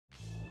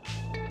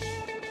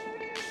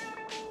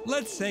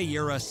Let's say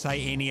you're a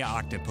Cyanea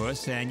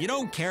octopus and you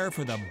don't care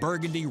for the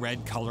burgundy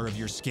red color of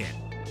your skin.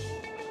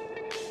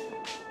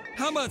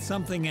 How about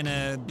something in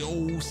a,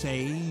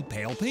 say,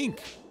 pale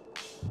pink?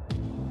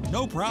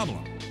 No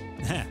problem.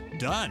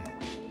 Done.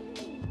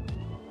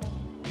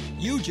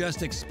 You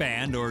just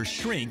expand or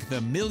shrink the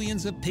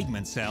millions of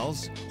pigment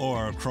cells,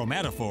 or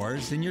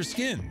chromatophores, in your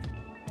skin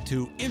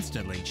to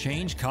instantly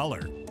change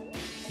color.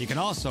 You can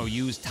also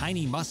use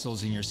tiny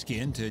muscles in your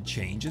skin to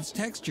change its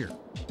texture.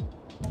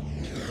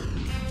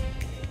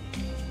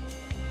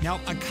 Now,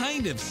 a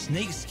kind of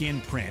snakeskin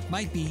print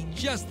might be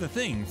just the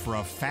thing for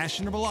a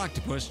fashionable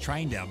octopus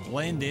trying to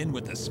blend in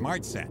with the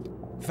smart set.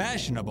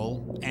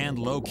 Fashionable and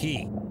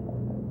low-key.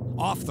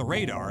 Off the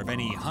radar of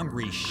any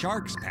hungry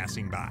sharks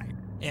passing by.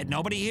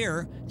 Nobody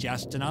here,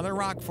 just another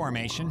rock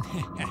formation.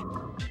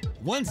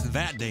 Once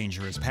that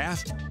danger is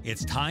past,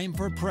 it's time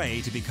for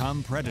prey to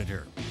become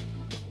predator.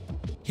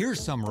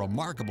 Here's some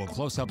remarkable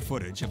close-up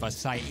footage of a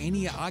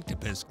Cyanea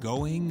octopus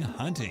going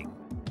hunting.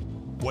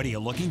 What are you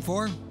looking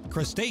for?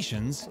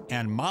 Crustaceans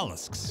and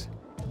mollusks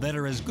that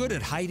are as good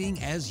at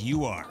hiding as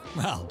you are.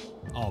 Well,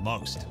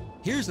 almost.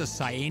 Here's a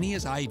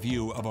Cyanea's eye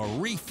view of a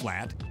reef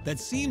flat that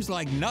seems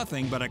like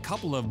nothing but a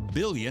couple of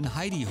billion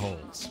hidey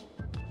holes.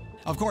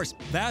 Of course,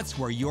 that's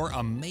where your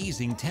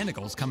amazing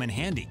tentacles come in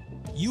handy.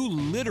 You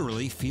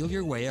literally feel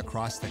your way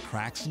across the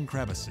cracks and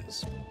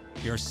crevices.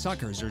 Your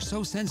suckers are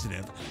so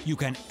sensitive, you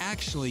can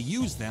actually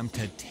use them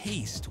to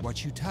taste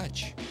what you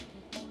touch.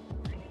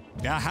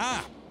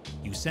 Aha!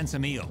 You sense a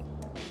meal.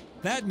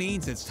 That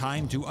means it's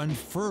time to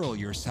unfurl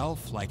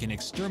yourself like an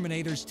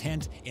exterminator's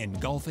tent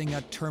engulfing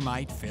a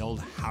termite-filled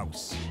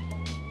house.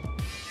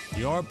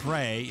 Your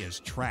prey is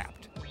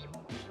trapped.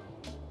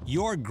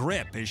 Your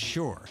grip is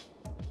sure.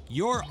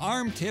 Your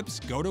arm tips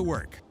go to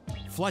work,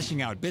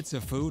 flushing out bits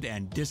of food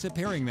and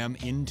disappearing them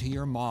into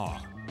your maw.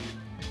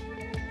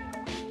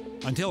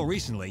 Until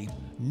recently,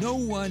 no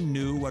one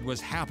knew what was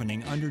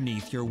happening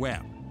underneath your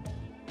web.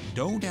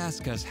 Don't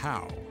ask us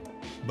how,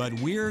 but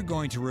we're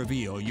going to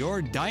reveal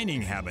your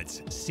dining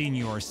habits,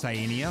 Senior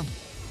Cyanea.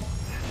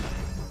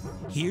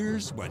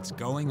 Here's what's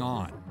going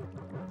on.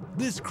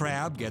 This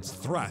crab gets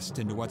thrust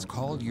into what's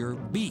called your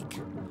beak.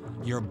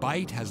 Your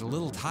bite has a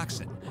little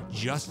toxin,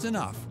 just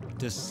enough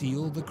to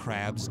seal the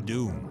crab's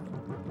doom.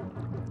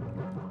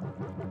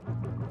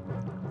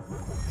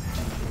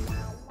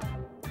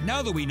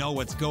 Now that we know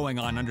what's going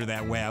on under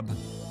that web,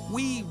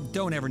 we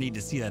don't ever need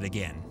to see that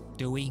again,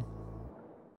 do we?